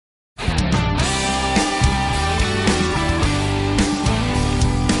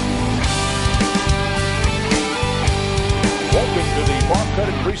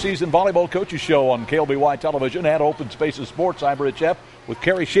preseason volleyball coaches show on KLBY television and Open Spaces Sports. I'm Rich Epp with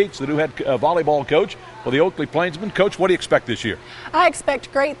Carrie Sheets, the new head volleyball coach for the Oakley Plainsmen. Coach, what do you expect this year? I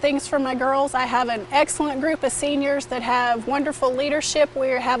expect great things from my girls. I have an excellent group of seniors that have wonderful leadership. We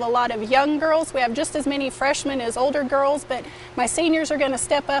have a lot of young girls. We have just as many freshmen as older girls, but my seniors are going to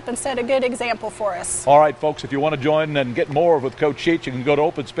step up and set a good example for us. All right, folks, if you want to join and get more with Coach Sheets, you can go to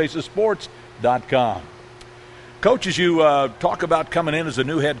OpenSpacesSports.com. Coach, as you talk about coming in as a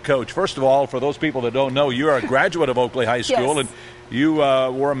new head coach, first of all, for those people that don't know, you're a graduate of Oakley High School, yes. And you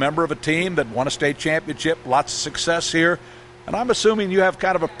were a member of a team that won a state championship, lots of success here. And I'm assuming you have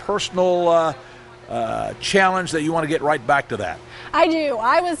kind of a personal challenge that you want to get right back to that. I do.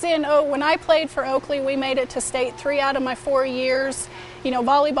 When I played for Oakley, we made it to state 3 out of my 4 years. You know,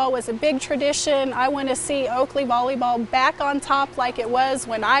 volleyball was a big tradition. I want to see Oakley volleyball back on top like it was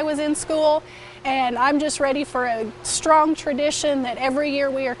when I was in school. And I'm just ready for a strong tradition that every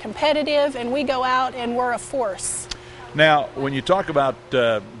year we are competitive and we go out and we're a force. Now, when you talk about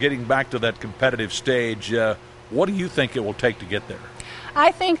getting back to that competitive stage, what do you think it will take to get there?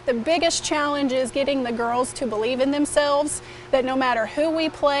 I think the biggest challenge is getting the girls to believe in themselves, that no matter who we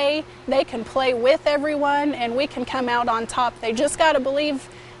play, they can play with everyone and we can come out on top. They just got to believe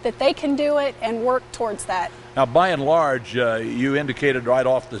that they can do it and work towards that. Now, by and large, you indicated right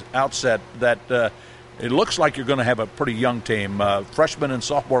off the outset that it looks like you're going to have a pretty young team, freshman and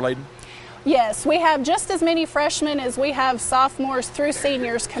sophomore laden? Yes, we have just as many freshmen as we have sophomores through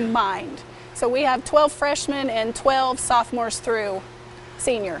seniors combined. So we have 12 freshmen and 12 sophomores through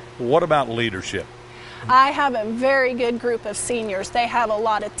senior. What about leadership? I have a very good group of seniors. They have a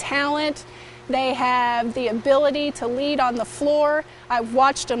lot of talent. They have the ability to lead on the floor. I've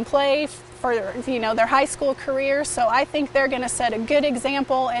watched them play for their high school career, so I think they're going to set a good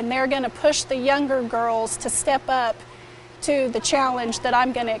example and they're going to push the younger girls to step up to the challenge that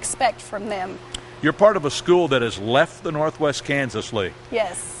I'm going to expect from them. You're part of a school that has left the Northwest Kansas League.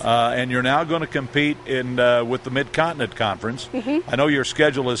 Yes. And you're now going to compete with the Mid-Continent Conference. Mm-hmm. I know your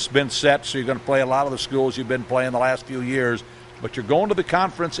schedule has been set, so you're going to play a lot of the schools you've been playing the last few years, but you're going to the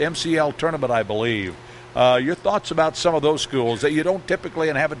conference MCL tournament, I believe. Your thoughts about some of those schools that you don't typically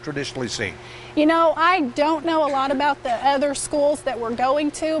and haven't traditionally seen? You know, I don't know a lot about the other schools that we're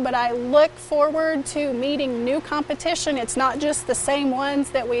going to, but I look forward to meeting new competition. It's not just the same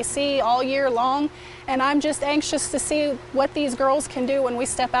ones that we see all year long, and I'm just anxious to see what these girls can do when we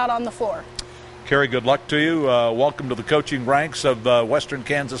step out on the floor. Carrie, good luck to you. Welcome to the coaching ranks of Western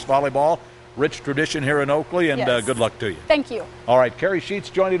Kansas volleyball. Rich tradition here in Oakley, and yes. Good luck to you. Thank you. All right, Carrie Sheets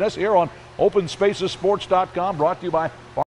joining us here on OpenSpacesSports.com, brought to you by